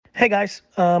Hey guys,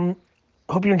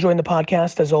 hope you're enjoying the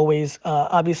podcast as always.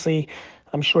 Obviously,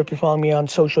 I'm sure if you're following me on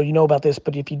social, you know about this,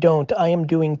 but if you don't, I am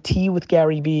doing Tea with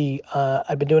Gary Vee.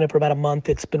 I've been doing it for about a month.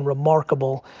 It's been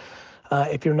remarkable.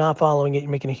 If you're not following it,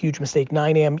 you're making a huge mistake.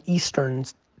 9 a.m. Eastern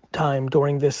time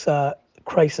during this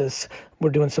crisis.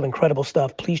 We're doing some incredible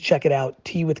stuff. Please check it out.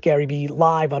 Tea with Gary Vee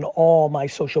live on all my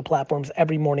social platforms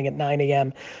every morning at 9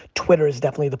 a.m. Twitter is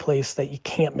definitely the place that you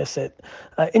can't miss it.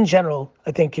 In general,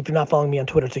 I think if you're not following me on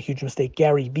Twitter, it's a huge mistake.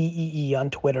 Gary Vee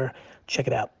on Twitter. Check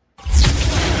it out.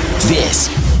 This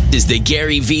is the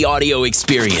Gary Vee audio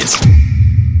experience.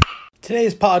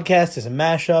 Today's podcast is a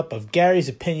mashup of Gary's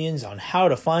opinions on how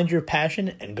to find your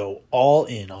passion and go all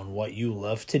in on what you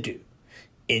love to do.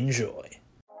 Enjoy.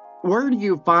 Where do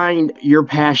you find your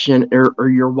passion or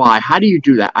your why? How do you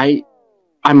do that?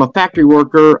 I'm a factory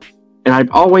worker, and I've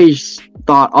always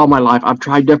thought all my life, I've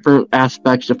tried different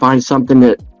aspects to find something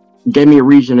that gave me a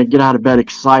reason to get out of bed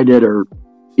excited or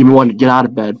even want to get out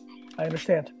of bed. I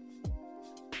understand.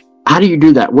 How do you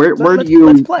do that? Where do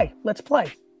you... Let's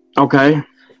play. Okay.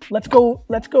 Let's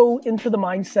go into the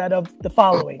mindset of the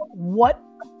following. What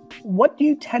do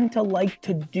you tend to like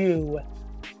to do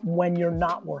when you're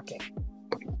not working?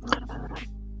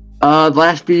 The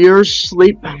last few years,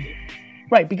 sleep.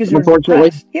 Right, because you're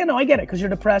depressed. Yeah, no, I get it, because you're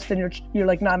depressed and you're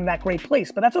like not in that great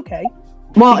place, but that's okay.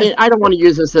 Well, I don't want to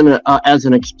use this as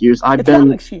an excuse. It's not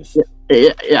an excuse.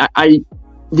 I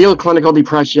deal with clinical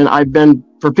depression. I've been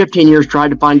for 15 years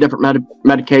tried to find different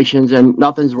medications and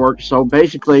nothing's worked. So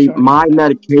basically, my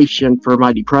medication for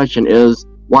my depression is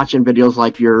watching videos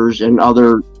like yours and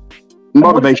other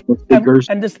motivational speakers.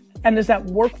 And does that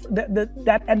work?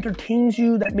 That entertains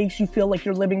you? That makes you feel like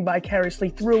you're living vicariously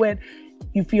through it?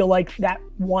 You feel like that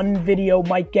one video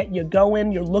might get you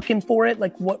going? You're looking for it?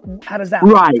 Like what? How does that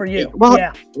work for you? Well,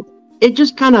 yeah. It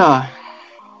just kind of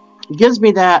gives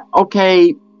me that,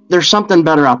 okay, there's something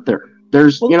better out there.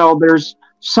 There's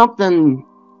something.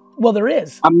 Well, there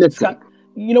is. I'm missing. Scott,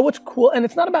 you know what's cool? And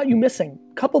it's not about you missing.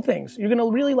 Couple things. You're going to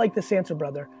really like this answer,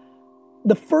 brother.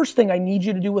 The first thing I need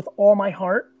you to do with all my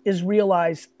heart is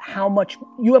realize how much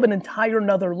you have an entire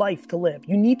another life to live.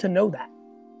 You need to know that.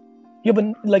 You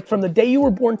have from the day you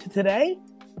were born to today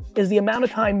is the amount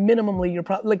of time minimally you're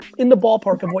probably in the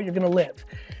ballpark of what you're going to live.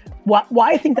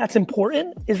 Why I think that's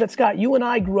important is that, Scott, you and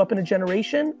I grew up in a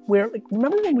generation where,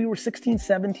 remember when we were 16,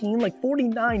 17,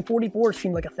 49, 44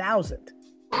 seemed like 1,000.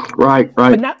 Right.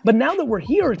 But now that we're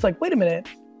here, it's like, wait a minute,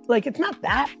 it's not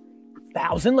that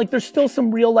 1,000. There's still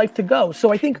some real life to go.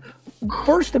 So I think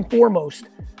first and foremost,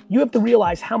 you have to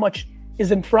realize how much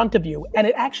is in front of you. And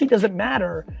it actually doesn't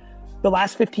matter the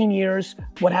last 15 years,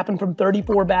 what happened from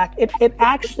 34 back. It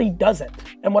actually doesn't.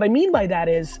 And what I mean by that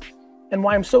is, and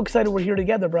why I'm so excited we're here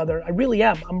together, brother, I really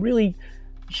am. I'm really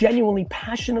genuinely,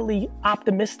 passionately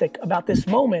optimistic about this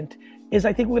moment, is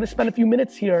I think we're going to spend a few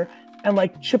minutes here and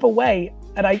chip away.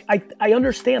 And I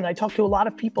understand. I talk to a lot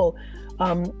of people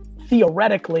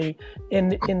theoretically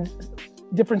in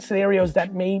different scenarios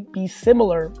that may be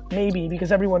similar, maybe,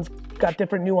 because everyone's got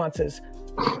different nuances.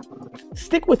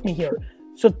 Stick with me here.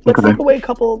 So let's take away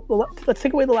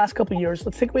the last couple of years.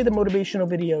 Let's take away the motivational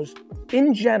videos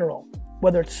in general,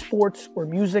 whether it's sports or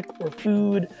music or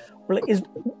food,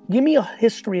 give me a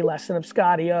history lesson of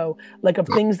Scotty O, of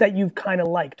things that you've kind of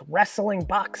liked, wrestling,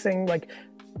 boxing,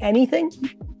 anything.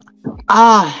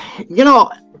 I've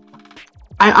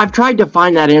tried to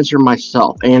find that answer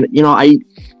myself, and I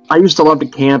used to love to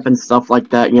camp and stuff like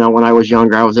that. When I was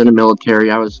younger, I was in the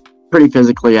military. I was pretty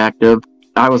physically active.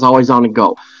 I was always on the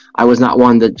go. I was not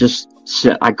one that just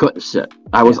sit. I couldn't sit.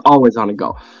 I was always on the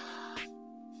go.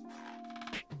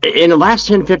 In the last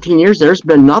 10, 15 years, there's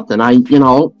been nothing.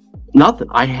 Nothing.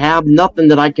 I have nothing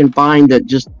that I can find that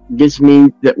just gets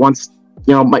me, that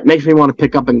makes me want to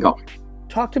pick up and go.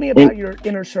 Talk to me about your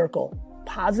inner circle,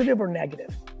 positive or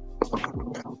negative?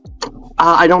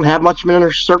 I don't have much of an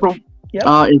inner circle.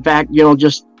 Yep. In fact,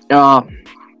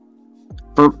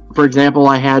 for example,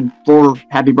 I had 4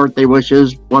 happy birthday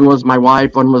wishes. One was my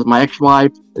wife, one was my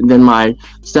ex-wife, and then my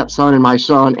stepson and my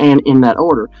son, and in that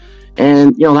order.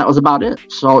 And, that was about it.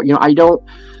 So,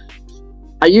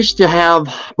 I used to have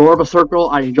more of a circle.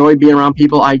 I enjoy being around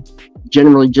people. I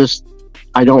generally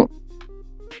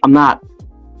I'm not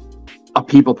a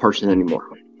people person anymore.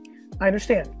 I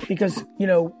understand, because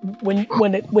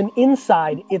when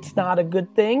inside it's not a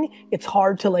good thing, it's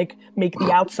hard to make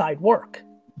the outside work.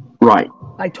 Right.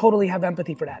 I totally have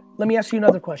empathy for that. Let me ask you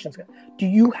another question, Scott. Do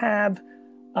you have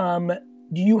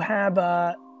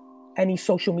any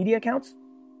social media accounts?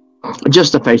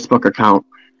 Just a Facebook account.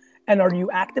 And are you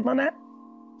active on that?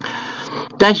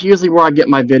 That's usually where I get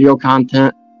my video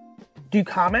content. Do you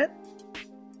comment?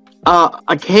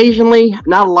 Occasionally,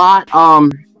 not a lot.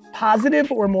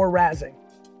 Positive or more razzing?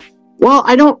 Well,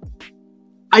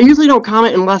 I usually don't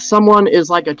comment unless someone is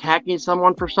like attacking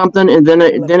someone for something, and then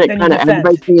it kind of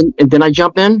aggravates me, and then I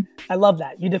jump in. I love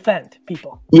that. You defend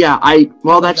people. Yeah,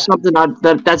 that's something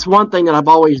that's one thing that I've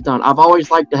always done. I've always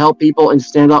liked to help people and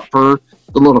stand up for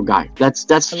the little guy. That's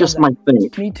just my thing.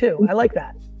 Me too. I like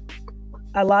that.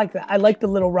 I like the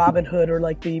little Robin Hood or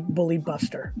like the bully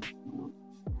buster.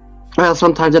 Well,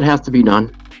 sometimes it has to be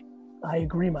done. I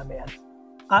agree, my man.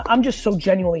 I'm just so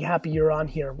genuinely happy you're on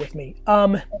here with me.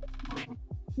 Here's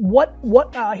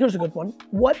a good one.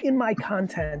 What in my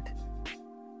content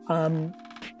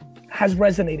has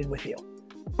resonated with you,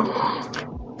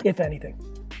 if anything?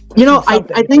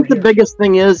 I think the biggest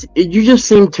thing is you just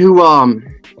seem to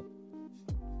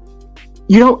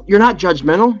you're not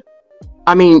judgmental.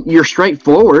 I mean, you're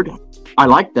straightforward. I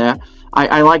like that.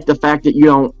 I like the fact that you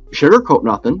don't sugarcoat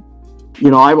nothing.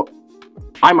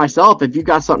 I myself, if you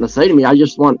got something to say to me, I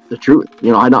just want the truth.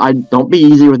 I don't be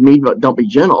easy with me, but don't be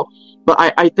gentle. But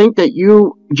I think that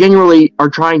you genuinely are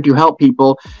trying to help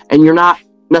people, and you're not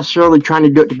necessarily trying to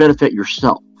do it to benefit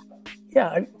yourself.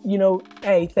 Yeah,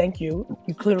 thank you.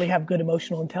 You clearly have good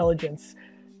emotional intelligence.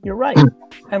 You're right.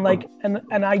 And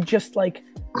and I just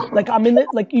I'm in it.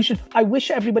 I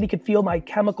wish everybody could feel my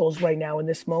chemicals right now in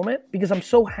this moment, because I'm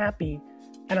so happy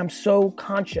and I'm so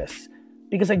conscious,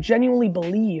 because I genuinely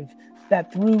believe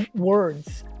that through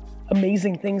words,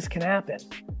 amazing things can happen.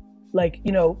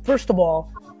 First of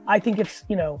all, I think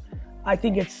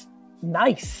it's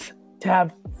nice to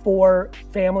have 4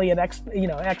 family and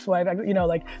ex-wife,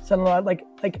 son-in-law,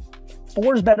 like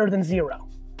 4 is better than 0.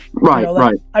 Right,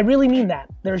 right. I really mean that.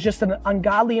 There's just an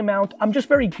ungodly amount. I'm just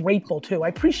very grateful too. I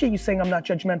appreciate you saying I'm not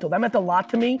judgmental. That meant a lot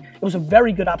to me. It was a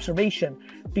very good observation,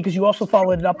 because you also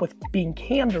followed it up with being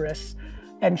candorous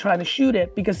and trying to shoot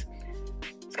it, because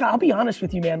Scott, I'll be honest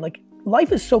with you, man,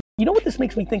 life is so, what this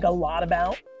makes me think a lot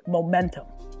about? Momentum.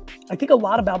 I think a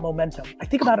lot about momentum. I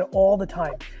think about it all the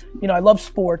time. I love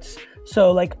sports.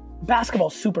 So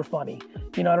basketball's super funny.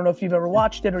 I don't know if you've ever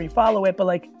watched it or you follow it,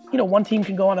 but one team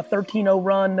can go on a 13-0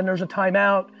 run, then there's a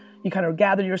timeout. You kind of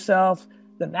gather yourself.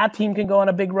 Then that team can go on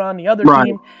a big run, the other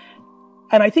team.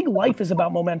 And I think life is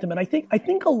about momentum. And I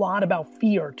think a lot about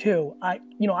fear too. I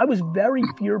was very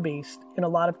fear-based in a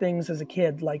lot of things as a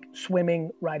kid, like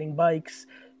swimming, riding bikes,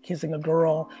 kissing a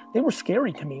girl. They were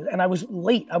scary to me. And I was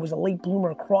late. I was a late bloomer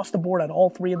across the board on all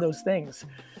 3 of those things.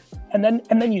 And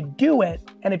then you do it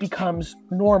and it becomes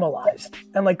normalized.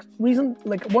 And one of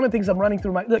the things I'm running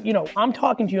through I'm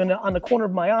talking to you on the corner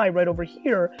of my eye right over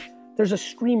here. There's a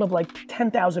stream of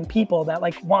 10,000 people that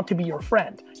want to be your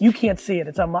friend. You can't see it.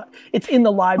 It's in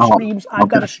the live streams. I've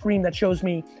got a stream that shows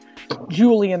me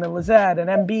Julian and Lizette and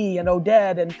MB and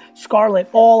Oded and Scarlett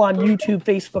all on YouTube,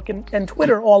 Facebook, and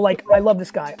Twitter, all I love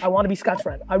this guy. I want to be Scott's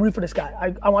friend. I root for this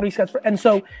guy. I want to be Scott's friend. And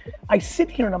so I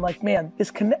sit here and I'm like, man,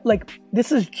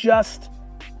 this is just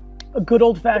a good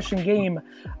old fashioned game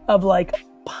of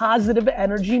positive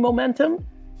energy momentum.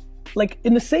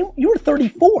 In the same, you were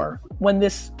 34 when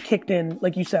this kicked in,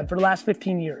 like you said, for the last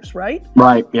 15 years, right?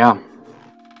 Right, yeah.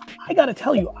 I got to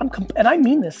tell you, and I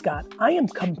mean this, Scott, I am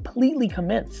completely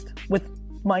convinced with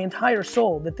my entire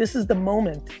soul that this is the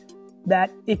moment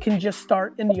that it can just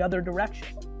start in the other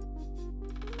direction.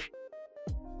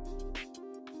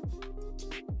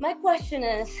 My question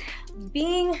is,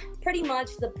 being pretty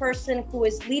much the person who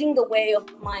is leading the way of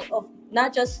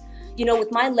not just,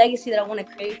 with my legacy that I want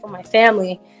to create for my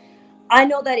family, I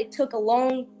know that it took a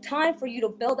long time for you to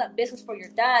build that business for your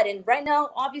dad. And right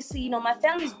now, obviously, my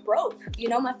family's broke.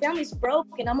 My family's broke.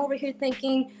 And I'm over here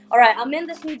thinking, all right, I'm in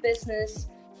this new business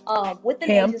with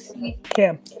an agency.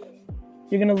 Cam,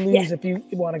 you're going to lose if you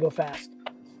want to go fast.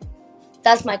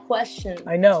 That's my question.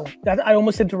 I know. I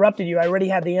almost interrupted you. I already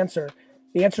had the answer.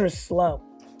 The answer is slow.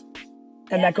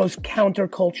 And that goes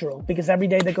countercultural, because every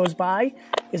day that goes by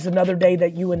is another day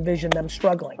that you envision them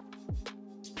struggling.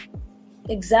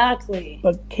 Exactly.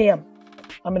 But Cam,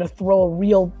 I'm going to throw a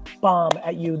real bomb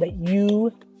at you that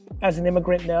you, as an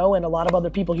immigrant, know, and a lot of other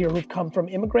people here who've come from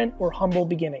immigrant or humble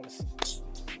beginnings.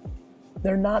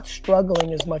 They're not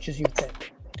struggling as much as you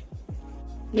think.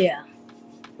 Yeah.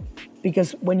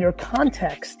 Because when your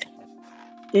context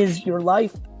is your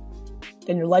life,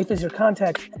 and your life is your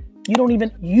context,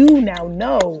 you now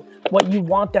know what you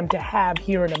want them to have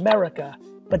here in America,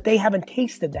 but they haven't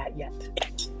tasted that yet.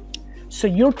 So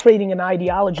you're creating an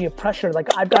ideology of pressure,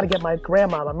 I've got to get my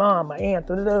grandma, my mom, my aunt,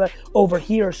 over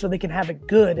here so they can have it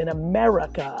good in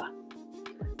America.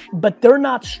 But they're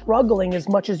not struggling as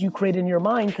much as you create in your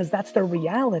mind, because that's their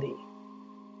reality.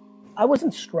 I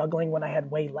wasn't struggling when I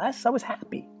had way less. I was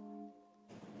happy.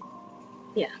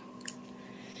 Yeah.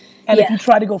 And if you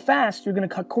try to go fast, you're going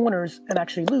to cut corners and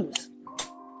actually lose.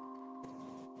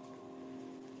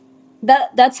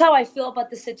 That's how I feel about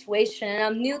the situation. And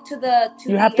I'm new to the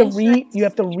you have to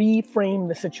reframe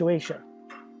the situation.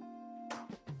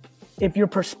 If your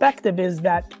perspective is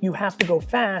that you have to go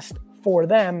fast for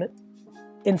them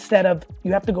instead of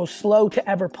you have to go slow to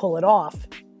ever pull it off,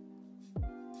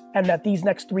 and that these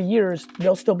next 3 years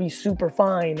they'll still be super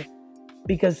fine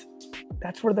because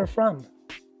that's where they're from.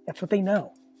 That's what they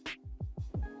know.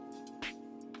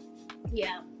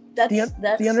 Yeah. Do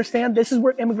you understand? This is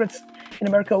where immigrants in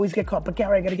America always get caught. But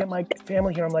Gary, I got to get my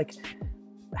family here. I'm like,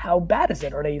 how bad is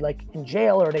it? Are they like in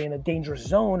jail? Are they in a dangerous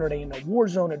zone? Are they in a war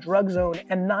zone, a drug zone?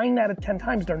 And 9 out of 10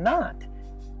 times they're not.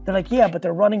 They're like, yeah, but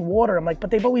they're running water. I'm like, but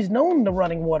they've always known the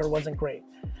running water wasn't great.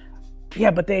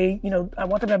 Yeah, but I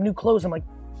want them to have new clothes. I'm like,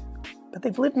 but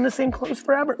they've lived in the same clothes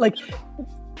forever. Like,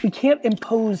 we can't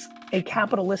impose a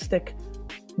capitalistic,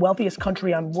 wealthiest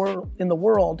country in the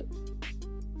world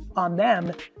on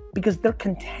them because they're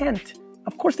content.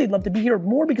 Of course they'd love to be here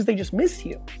more because they just miss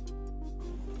you.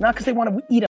 Not because they want to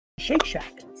eat a Shake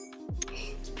Shack.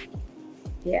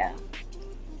 Yeah.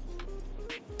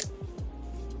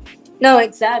 No,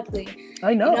 exactly.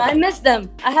 I know. I miss them.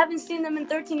 I haven't seen them in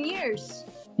 13 years.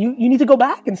 You need to go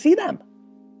back and see them.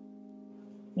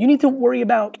 You need to worry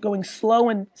about going slow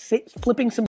and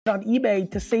flipping some on eBay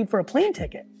to save for a plane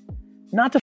ticket,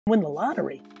 not to win the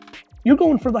lottery. You're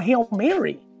going for the Hail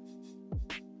Mary.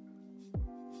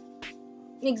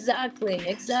 Exactly.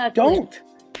 Don't.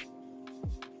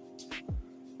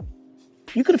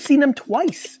 You could have seen them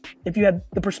twice if you had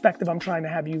the perspective I'm trying to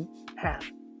have you have.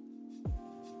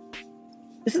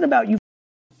 This isn't about you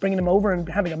bringing them over and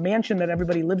having a mansion that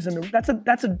everybody lives in.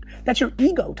 That's your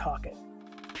ego talking.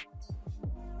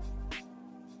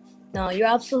 No, you're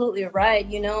absolutely right,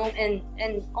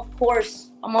 and of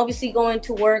course, I'm obviously going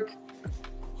to work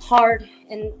hard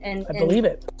and I believe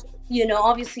it.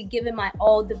 Obviously giving my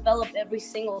all, develop every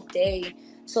single day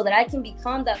so that I can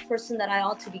become that person that I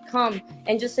ought to become.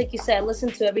 And just like you said, I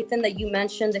listened to everything that you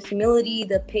mentioned, the humility,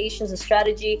 the patience, the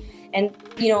strategy, and,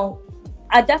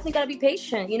 I definitely got to be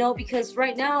patient, because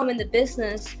right now I'm in the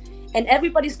business and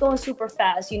everybody's going super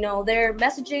fast. They're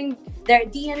messaging, they're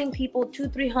DMing people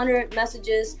 200-300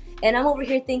 messages. And I'm over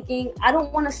here thinking, I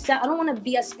don't want to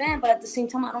be a spam, but at the same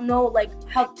time, I don't know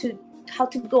how to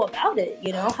go about it,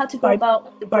 how to go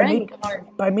about the branding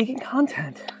part. By making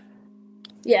content.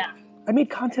 Yeah. I made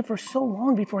content for so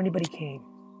long before anybody came.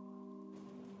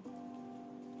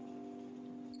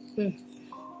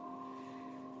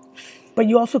 But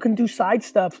you also can do side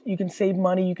stuff. You can save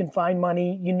money. You can find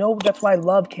money. That's why I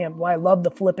love camp. Why I love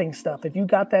the flipping stuff. If you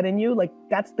got that in you,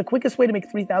 that's the quickest way to make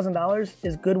 $3,000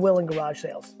 is Goodwill and garage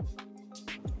sales.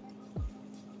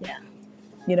 Yeah.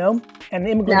 And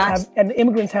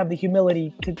immigrants have the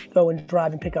humility to go and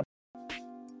drive and pick up.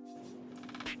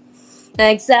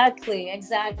 Exactly.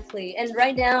 And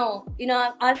right now,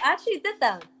 I actually did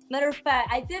that. Matter of fact,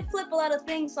 I did flip a lot of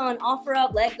things on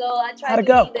OfferUp, LetGo. I tried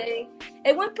to eBay.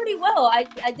 It went pretty well.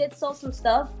 I did sell some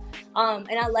stuff,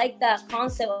 and I like that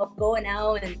concept of going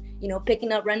out and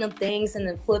picking up random things and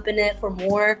then flipping it for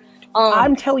more.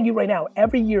 I'm telling you right now,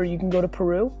 every year you can go to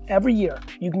Peru. Every year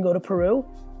you can go to Peru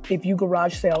if you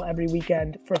garage sale every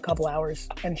weekend for a couple hours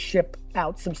and ship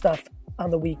out some stuff on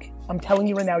the week. I'm telling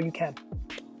you right now, you can.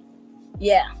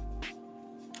 Yeah.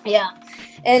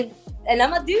 And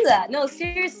I'm gonna do that. No,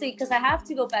 seriously, because I have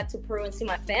to go back to Peru and see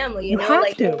my family. You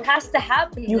have to. It has to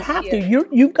happen. You have to. You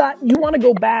want to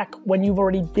go back when you've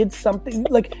already did something.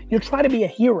 You're trying to be a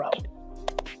hero.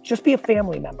 Just be a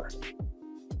family member.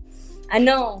 I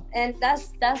know, and that's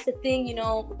the thing.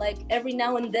 Every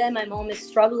now and then, my mom is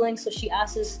struggling, so she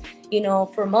asks,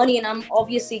 for money, and I'm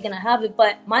obviously gonna have it.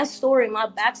 But my story, my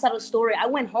backside of the story, I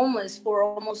went homeless for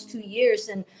almost 2 years,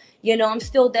 and I'm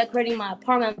still decorating my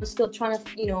apartment. I'm still trying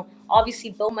to, obviously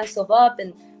build myself up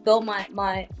and build my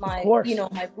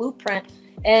my blueprint.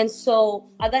 And so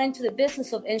I got into the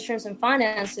business of insurance and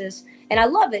finances, and I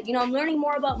love it. I'm learning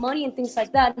more about money and things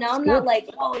like that. Now I'm not like,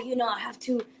 I have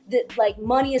to,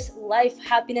 money is life,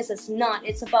 happiness is not.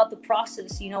 It's about the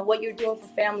process, what you're doing for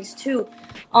families too.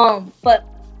 But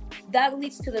that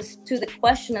leads to the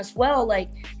question as well.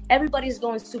 Everybody's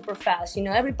going super fast.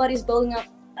 Everybody's building up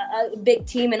a big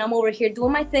team, and I'm over here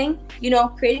doing my thing,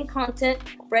 creating content,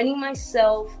 branding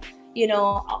myself,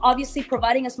 obviously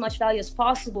providing as much value as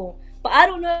possible. But I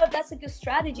don't know if that's a good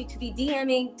strategy to be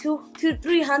DMing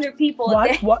 200-300 people a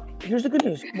day. Here's the good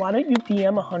news. Why don't you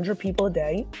DM 100 people a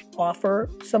day, offer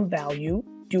some value,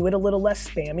 do it a little less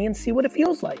spammy, and see what it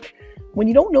feels like. When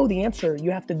you don't know the answer, you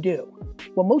have to do.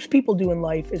 What most people do in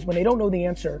life is when they don't know the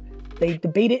answer, they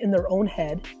debate it in their own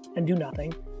head and do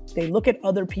nothing. they look at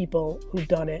other people who've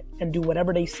done it and do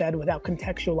whatever they said without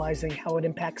contextualizing how it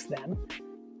impacts them.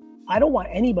 I don't want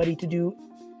anybody to do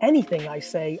anything I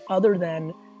say other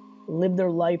than live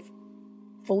their life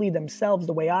fully themselves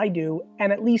the way I do,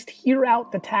 and at least hear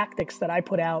out the tactics that I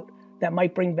put out that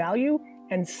might bring value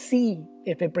and see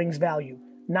if it brings value,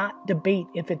 not debate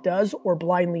if it does or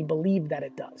blindly believe that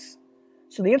it does.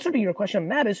 So the answer to your question on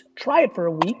that is try it for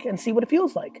a week and see what it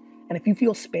feels like. And if you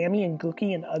feel spammy and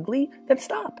gooky and ugly, then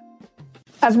stop.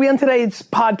 As we end today's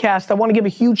podcast, I want to give a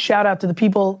huge shout out to the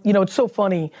people, it's so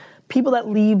funny, people that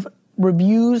leave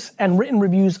reviews and written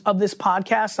reviews of this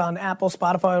podcast on Apple,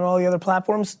 Spotify, and all the other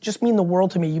platforms just mean the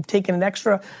world to me. You've taken an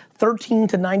extra 13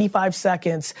 to 95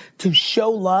 seconds to show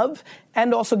love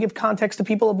and also give context to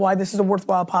people of why this is a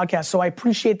worthwhile podcast. So I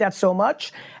appreciate that so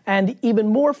much. And even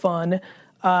more fun,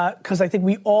 because I think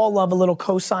we all love a little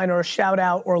cosign or a shout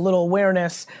out or a little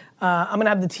awareness. I'm gonna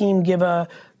have the team give a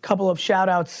couple of shout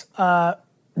outs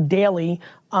daily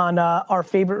on our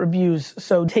favorite reviews.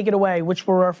 So take it away. Which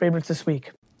were our favorites this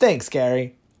week? Thanks,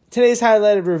 Gary. Today's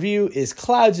highlighted review is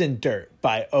Clouds and Dirt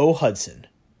by O. Hudson.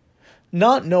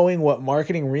 Not knowing what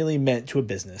marketing really meant to a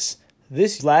business,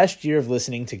 this last year of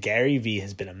listening to Gary Vee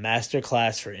has been a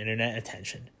masterclass for internet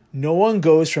attention. No one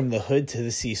goes from the hood to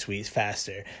the C-suite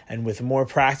faster and with more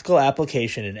practical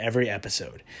application in every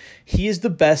episode. He is the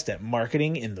best at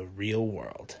marketing in the real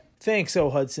world. Thanks,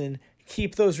 O. Hudson.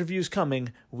 Keep those reviews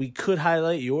coming. We could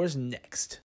highlight yours next.